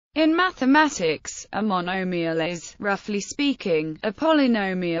In mathematics, a monomial is, roughly speaking, a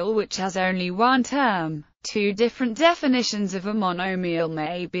polynomial which has only one term. Two different definitions of a monomial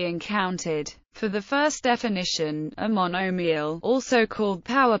may be encountered. For the first definition, a monomial, also called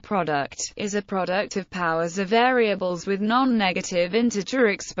power product, is a product of powers of variables with non-negative integer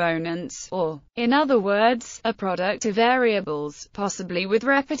exponents, or, in other words, a product of variables, possibly with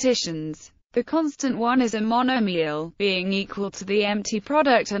repetitions. The constant one is a monomial, being equal to the empty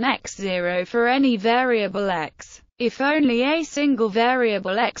product on x0 for any variable x. If only a single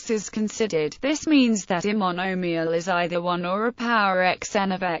variable x is considered, this means that a monomial is either 1 or a power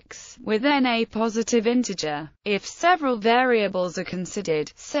xn of x, with n a positive integer. If several variables are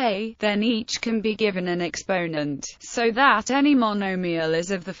considered, say, then each can be given an exponent, so that any monomial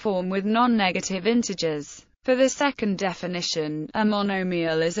is of the form with non-negative integers. For the second definition, a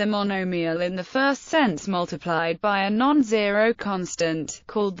monomial is a monomial in the first sense multiplied by a non-zero constant,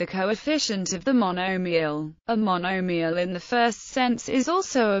 called the coefficient of the monomial. A monomial in the first sense is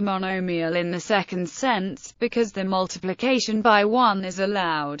also a monomial in the second sense, because the multiplication by 1 is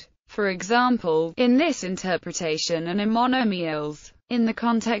allowed. For example, in this interpretation and in monomials, in the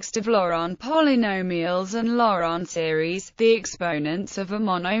context of Laurent polynomials and Laurent series, the exponents of a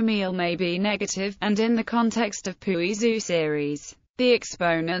monomial may be negative, and in the context of Puiseux series, the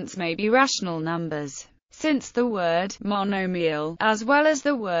exponents may be rational numbers. Since the word monomial, as well as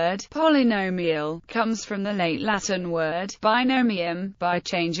the word polynomial, comes from the late Latin word binomium, by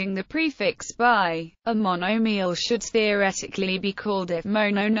changing the prefix by, a monomial should theoretically be called a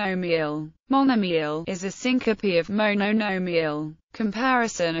mononomial. Monomial is a syncope of mononomial.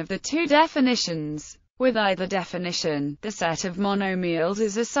 Comparison of the two definitions. With either definition, the set of monomials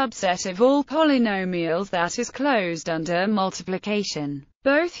is a subset of all polynomials that is closed under multiplication.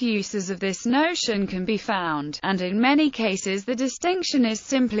 Both uses of this notion can be found, and in many cases the distinction is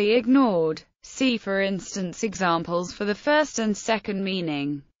simply ignored. See for instance examples for the first and second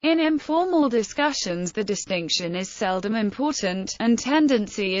meaning. In informal discussions the distinction is seldom important, and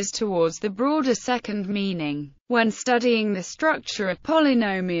tendency is towards the broader second meaning. When studying the structure of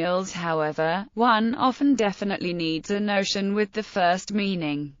polynomials, however, one often definitely needs a notion with the first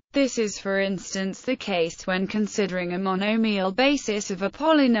meaning. This is for instance the case when considering a monomial basis of a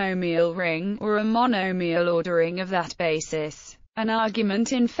polynomial ring, or a monomial ordering of that basis. An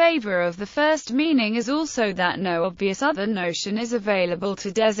argument in favor of the first meaning is also that no obvious other notion is available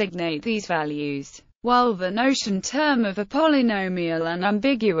to designate these values. While the notion term of a polynomial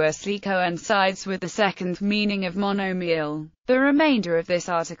unambiguously coincides with the second meaning of monomial, the remainder of this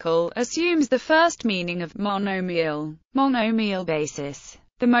article assumes the first meaning of monomial. Monomial basis.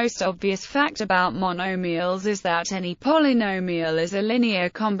 The most obvious fact about monomials is that any polynomial is a linear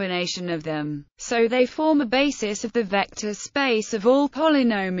combination of them, so they form a basis of the vector space of all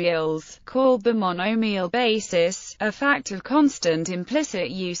polynomials, called the monomial basis, a fact of constant implicit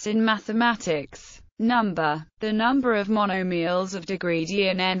use in mathematics. Number. The number of monomials of degree d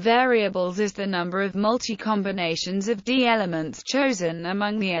in n variables is the number of multi-combinations of d elements chosen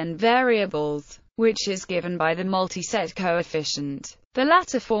among the n variables, which is given by the multiset coefficient. The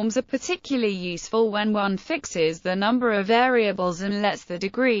latter forms are particularly useful when one fixes the number of variables and lets the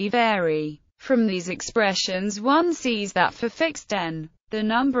degree vary. From these expressions one sees that for fixed n, the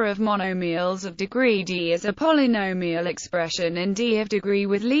number of monomials of degree d is a polynomial expression in d of degree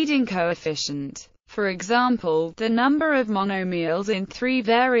with leading coefficient. For example, the number of monomials in 3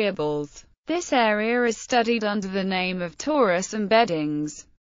 variables. This area is studied under the name of torus embeddings.